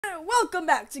welcome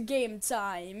back to Game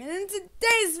Time, and in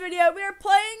today's video we are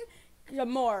playing some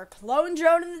more Clone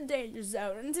Drone in the Danger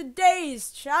Zone, and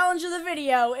today's challenge of the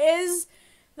video is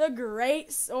the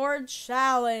Greatsword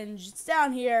Challenge. It's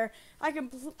down here. I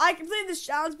completed this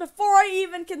challenge before I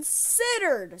even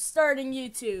considered starting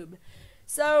YouTube,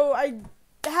 so I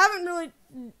haven't really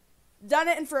done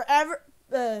it in forever,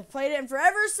 played it in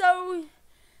forever, so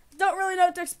don't really know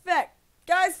what to expect.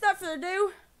 Guys, without further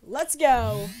ado, let's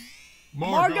go.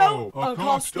 Margo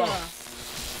Acosta.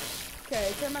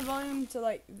 Okay, turn my volume to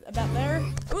like about there.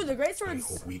 Ooh, the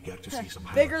Greatsword's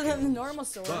bigger than the normal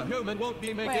sword. The human won't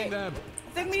be making them.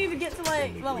 I think we need to get to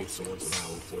like level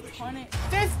 20.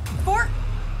 4.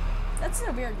 That's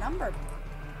a weird number.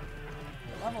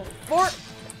 Level 4.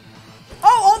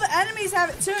 Oh, all the enemies have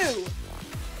it too.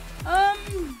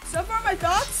 So far my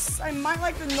thoughts, I might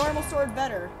like the normal sword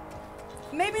better.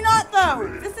 Maybe not though.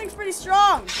 This thing's pretty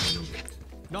strong.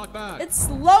 Not bad. It's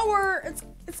lower. It's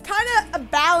kind of a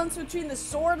balance between the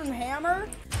sword and hammer,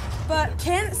 but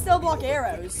can it still block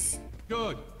arrows?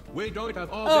 Good. We don't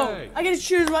have all day. I get to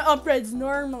choose my upgrades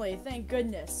normally. Thank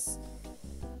goodness.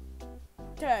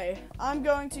 Okay, I'm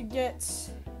going to get.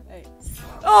 Hey.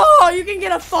 Oh, you can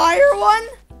get a fire one.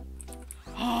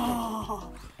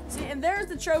 Oh. See, and there's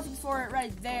the trophy for it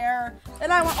right there.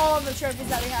 And I want all of the trophies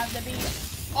that we have to be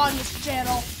on this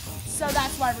channel, so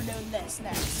that's why we're doing this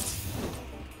next.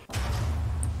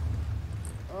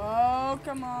 Oh,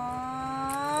 come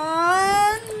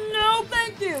on. No,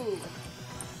 thank you.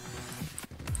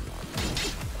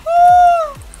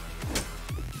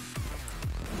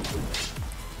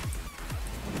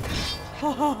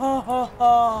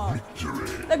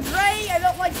 The gray, I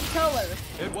don't like the color.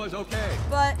 It was okay.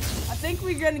 But I think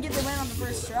we're going to get the win on the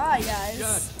first try, guys.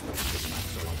 Yes.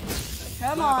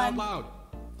 Come on.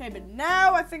 Okay, but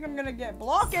now I think I'm going to get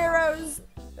block arrows,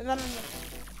 and then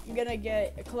I'm gonna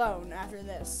get a clone after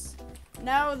this.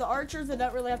 Now the archers I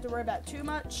don't really have to worry about too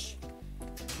much.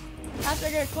 After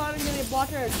I get a clone, I'm gonna get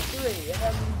block arrows 3, and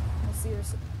then we'll see where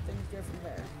things go from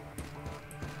there.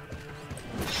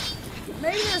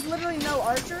 Maybe there's literally no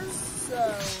archers,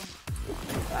 so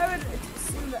I would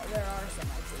assume that there are some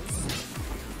archers.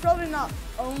 Probably not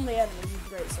only enemies with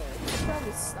Greatsword. There's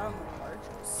probably some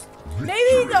archers.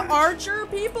 Maybe the archer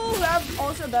people who have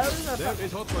also bows or bows and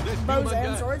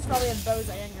swords probably have bows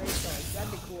and great swords.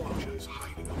 That'd be cool.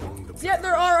 So yeah,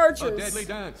 there are archers. A deadly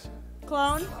dance.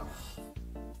 Clone.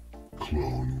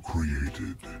 Clone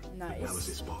created.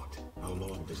 Nice. How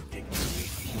long does it take to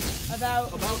make?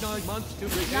 About 9 months to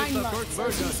create the first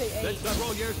version. Then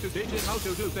several years to teach it how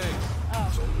to do things.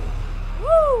 Oh.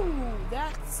 Woo!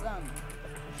 That's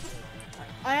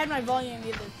I had my volume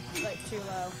either like too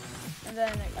low, and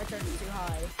then I turned it too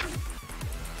high.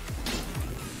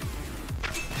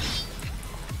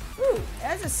 Ooh, it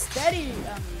has a steady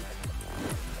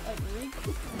like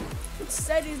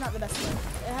steady's not the best word.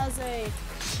 It has a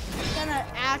kind of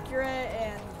accurate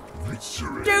and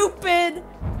stupid.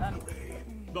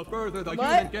 The further the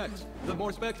human gets, the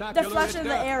more spectacular deflection of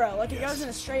the arrow. Like it goes in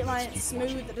a straight line, it's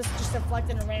smooth. It just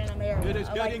deflecting a random arrow. It is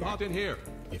getting hot in here.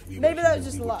 Maybe that was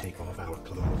just luck. Take off our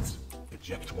clothes,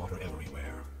 eject water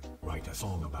everywhere, write a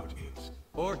song about it.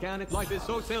 Organic life is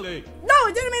so silly. No,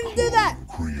 I didn't mean to do that.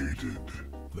 Created.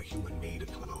 The human made a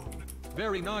clone.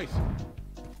 Very nice.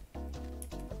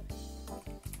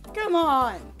 Come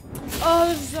on. Oh,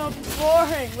 this is so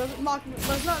boring. Was it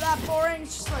not that boring?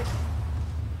 It's just like,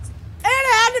 and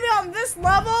it had to be on this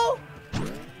level.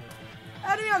 It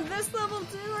had to be on this level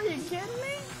too. Are you kidding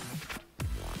me?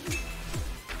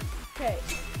 Okay.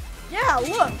 Yeah,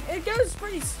 look, it goes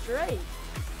pretty straight.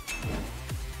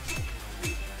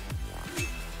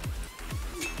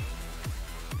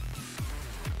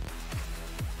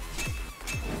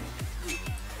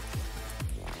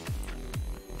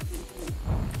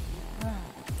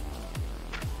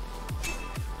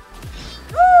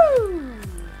 Woo!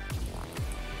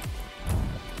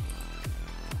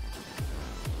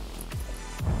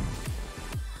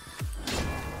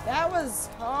 That was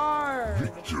hard.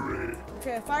 Victory.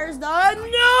 Okay, fire's done.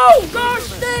 No! Gosh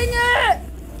dang it!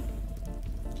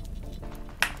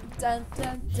 Dun,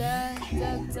 dun, dun,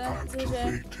 dun, dun,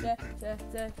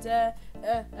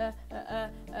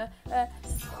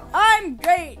 I'm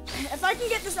great. If I can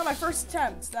get this on my first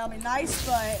attempt, that'll be nice,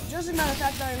 but just a matter of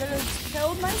fact that I literally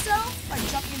killed myself by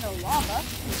jumping into lava,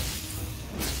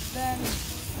 then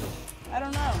I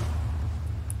don't know.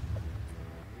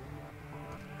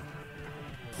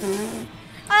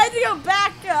 I had to go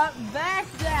back up, back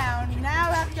down. Now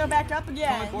I have to go back up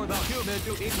again. For the human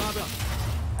to eat lava.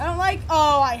 I don't like.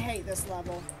 Oh, I hate this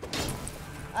level.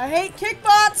 I hate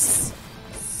kickbots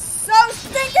so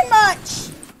stinking much.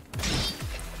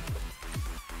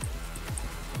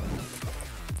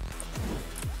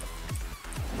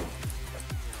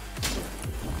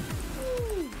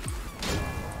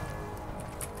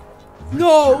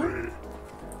 No!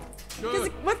 Because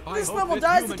Good. what I this hope level this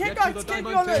does, human the gets kickbox to the kick you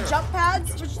diamond on the pair. jump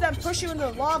pads, which then push you into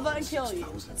the lava and kill you.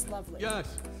 It's lovely.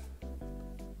 Yes.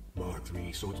 Mark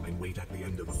 3 swordsmen wait at the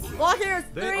end of the bridge. Block here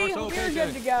They 3, are so we're patient.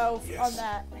 good to go Yes. on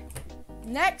that.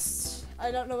 Next,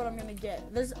 I don't know what I'm gonna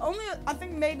get. There's only, I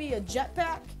think maybe a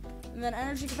jetpack, and then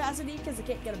energy capacity, because I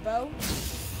can't get a bow.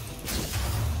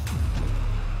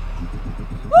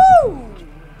 Woo!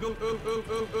 Go, go, go,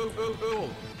 go, go, go, go.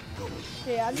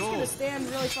 Okay, I'm just gonna stand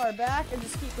really far back and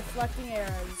just keep deflecting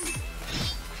arrows.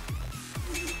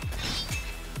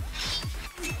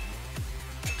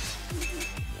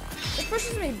 It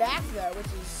pushes me back though, which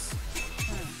is...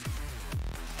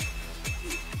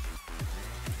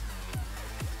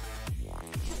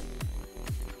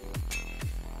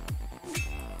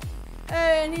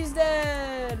 Hey, and he's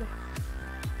dead!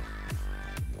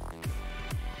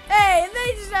 Hey, and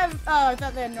they just have... Oh, I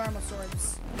thought they had normal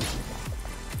swords.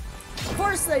 Of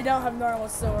course they don't have normal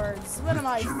swords. What am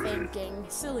I thinking?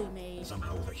 Silly me.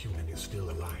 Somehow the human is still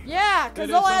alive. Yeah, because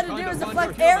It all is I had to some do kind was of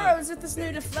deflect wonder human. arrows with this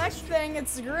new deflect thing.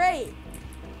 It's great.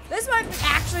 This might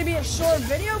actually be a short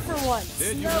video for once.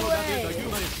 Did you No know that is a way.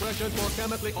 human expression for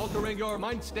chemically altering your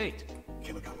mind state?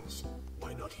 Chemicals.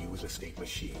 Why not use a state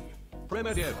machine?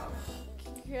 Primitive.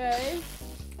 Okay.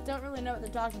 Don't really know what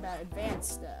they're talking about.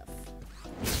 Advanced stuff.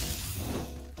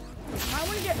 I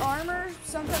want to get armor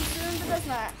sometime soon, but that's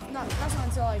not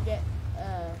until I get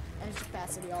energy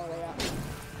capacity all the way up.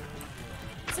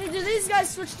 See, do these guys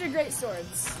switch to great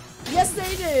swords? Yes,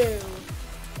 they do.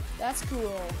 That's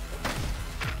cool.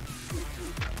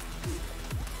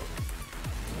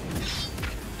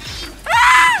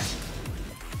 Ah!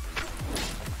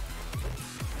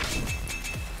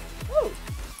 Woo.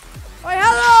 Oh,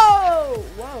 hello!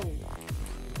 Whoa.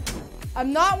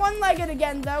 I'm not one-legged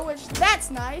again, though, which that's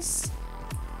nice.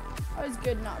 Always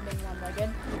good not being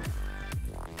one-legged.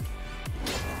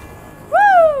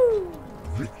 Woo!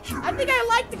 I think I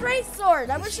like the Greatsword.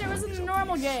 I wish it was in the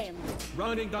normal game.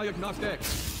 Running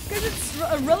diagnostics. Because it's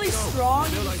really strong.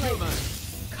 Still a It's like human.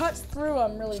 cuts through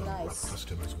them really Some rough nice.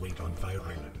 customers wait on Fire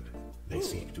Island. They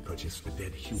seek to purchase the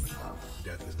dead human.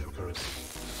 Death is their currency.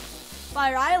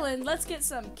 Fire Island, let's get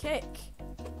some kick.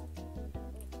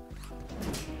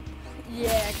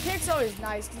 Yeah, kick's always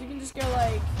nice because you can just go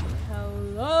like,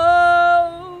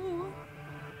 hello.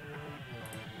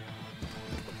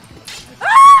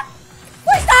 Ah!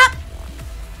 Please stop!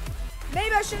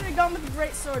 Maybe I should have gone with the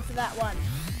Greatsword for that one.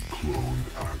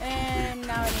 And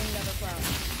now I need another clone.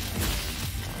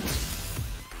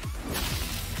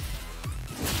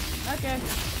 Okay.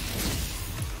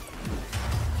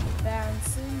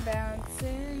 Bouncing,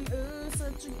 bouncing, ooh,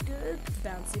 such a good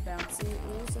bouncy, bouncy,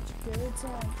 ooh, such a good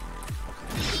time.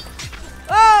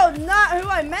 Oh, not who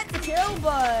I meant to kill,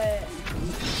 but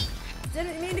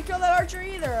didn't mean to kill that archer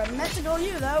either. I meant to kill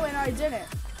you though, and I didn't.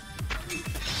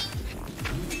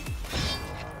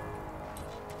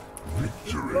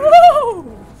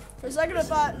 Woo! For a second, I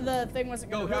thought the thing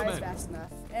wasn't going to rise fast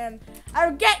enough, and I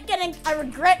regret getting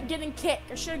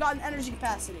kicked. I should have gotten energy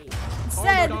capacity.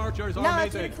 Instead, now I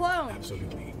have to get a clone.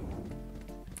 Absolutely.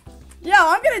 Yo,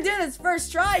 I'm gonna do this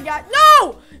first try, guys.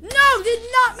 No! No! Did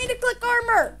not mean to click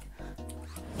armor!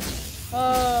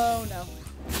 Oh, no.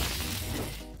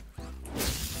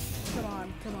 Come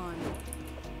on, come on.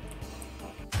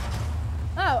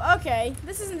 Oh, okay.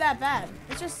 This isn't that bad.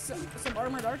 It's just some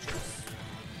armored archers.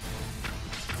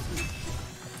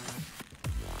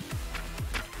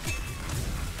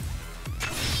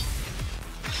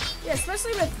 Yeah,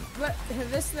 especially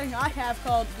with this thing I have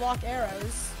called block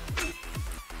arrows.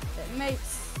 It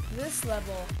makes this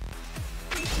level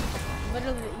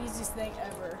literally the easiest thing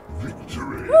ever.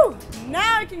 Victory. Woo!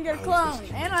 Now I can get a clone,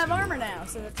 and I have armor now,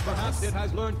 so that's Perhaps nice. it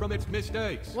has learned from its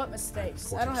mistakes. What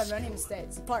mistakes? I don't have any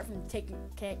mistakes, apart from taking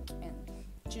kick and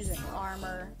choosing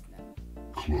armor.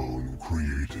 Clone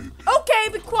created. Okay,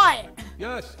 be quiet!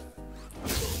 Yes.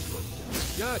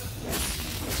 Yes.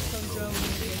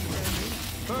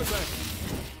 Perfect.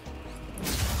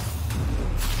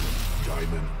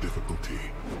 Diamond difficulty.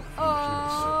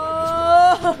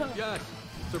 Oh! Yes.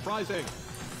 Surprising.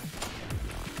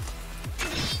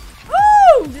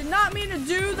 Woo! Did not mean to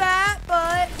do that,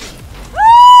 but...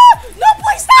 Ah! No,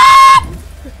 please stop!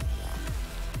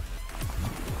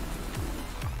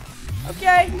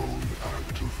 Okay. Clone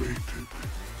activated.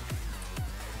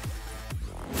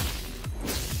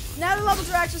 Now the levels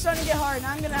are actually starting to get hard, and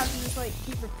I'm gonna have to just like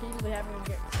keep repeatedly having to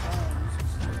get clones.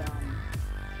 It's just dumb.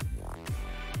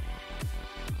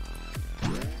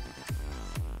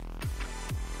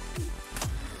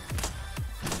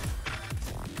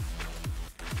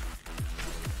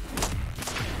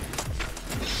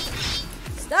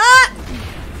 Stop!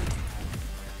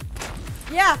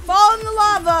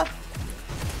 lava.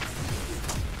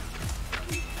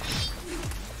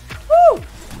 Woo!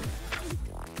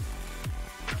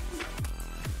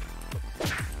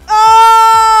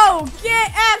 Oh!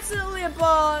 Get absolutely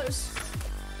abolished.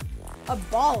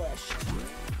 Abolished?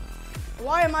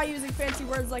 Why am I using fancy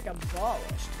words like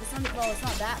abolished? It's not, well, it's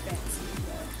not that fancy.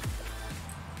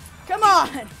 But... Come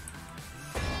on!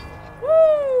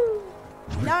 Woo!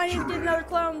 Now I need to get another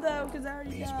clone though, because I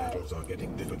already These got. battles are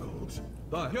getting difficult.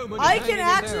 The human I is can hanging in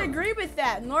actually there. agree with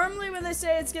that. Normally when they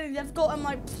say it's getting difficult, I'm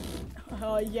like,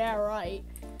 oh yeah, right.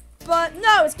 But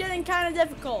no, it's getting kind of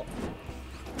difficult.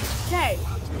 Okay. A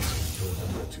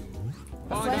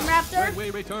Find flame out raptor? when we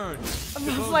return.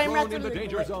 Flame raptor in the would be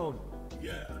danger great. zone.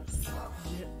 Yes.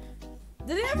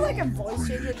 Did it have like a voice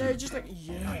changer? They're just like,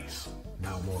 yeah. Nice.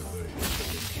 Now more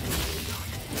versions.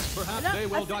 Perhaps they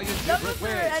will die in Don't know different if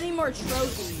there are ways. any more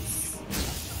trophies.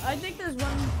 I think there's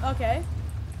one. Okay.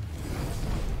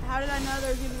 How did I know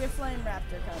there was going to be a flame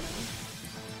raptor coming?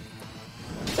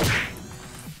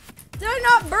 Did I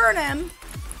not burn him?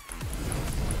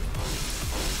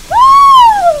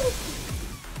 Woo!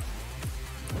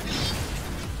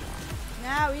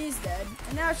 Now he's dead.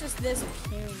 And now it's just this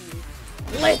puny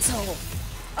little.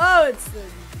 Oh, it's the.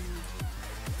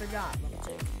 Forgot level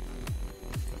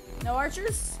 2. No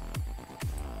archers?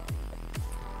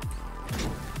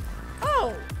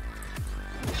 Oh!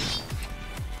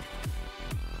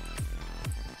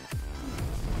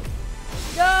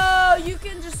 Go! You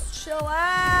can just chillax!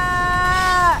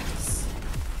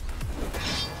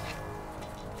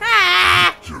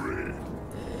 Ha!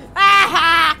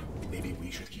 Ah! Maybe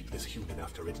we should keep this human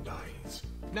after it dies.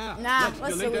 Now, Nah,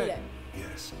 let's delete delete it.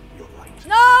 Yes, you're right.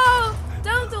 No!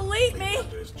 Don't delete me!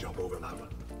 Raptors jump over lava.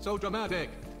 So dramatic.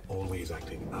 Always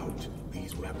acting out.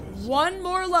 These raptors. One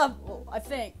more level, I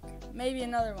think. Maybe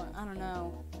another one. I don't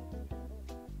know.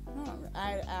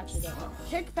 I actually don't know.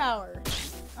 Kick power.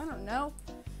 I don't know.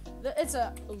 It's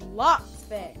a locked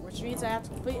thing, which means I have to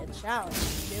complete a challenge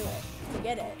to do it. To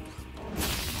get it.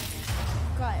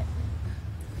 Quiet.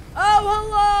 Oh,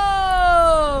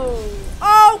 hello!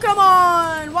 Oh, come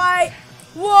on! Why?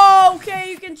 Whoa,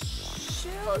 okay, you can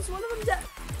chill. Is one of them dead?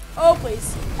 Oh,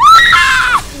 please.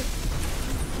 Ah!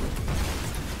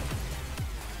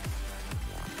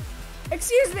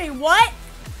 Excuse me, what?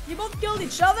 You both killed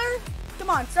each other? Come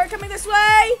on, start coming this way!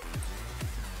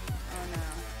 Oh no.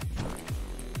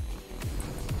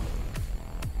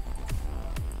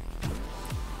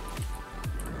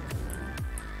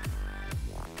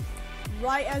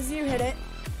 Right as you hit it.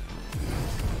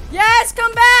 Yes,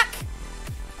 come back!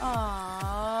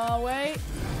 Aww, wait.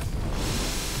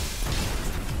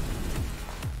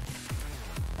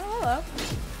 Oh, hello.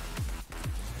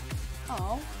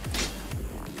 Oh.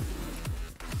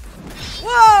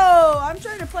 Whoa! I'm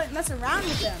trying to mess around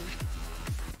with them.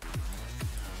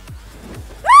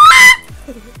 Ah!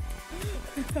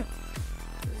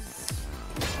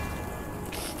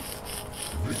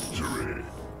 Victory.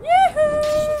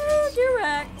 Yoo-hoo!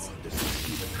 Direct.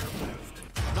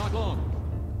 Not long.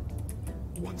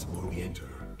 Once more we enter.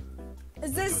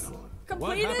 Is this What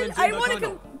completed? happens I in the want to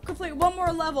tunnel? complete one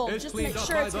more level It's just to make cleaned up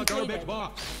sure by it's the garbage completed.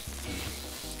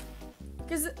 box.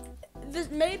 Because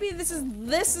maybe this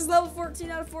is level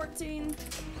 14 out of 14.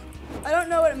 I don't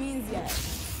know what it means yet.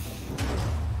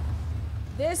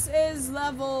 This is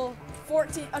level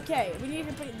 14. Okay, we need to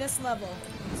complete this level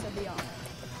to be on it.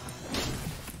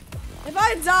 If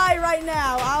I die right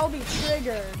now, I'll be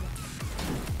triggered.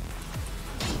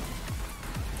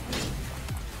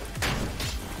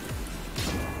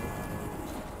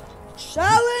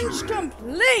 Challenge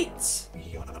complete!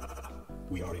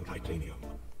 We are in titanium.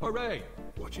 Hooray!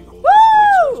 Watching all Woo!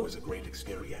 those great was a great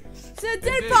experience. So it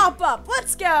did Indeed. pop up.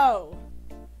 Let's go.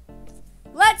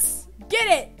 Let's get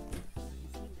it.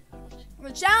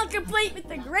 The challenge complete with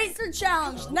the Greatsword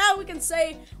challenge. Now we can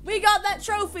say we got that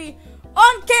trophy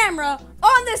on camera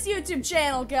on this YouTube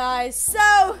channel, guys.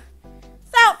 So,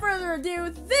 without further ado,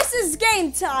 this is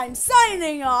Game Time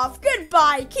signing off.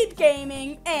 Goodbye, keep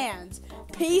gaming, and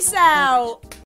peace out.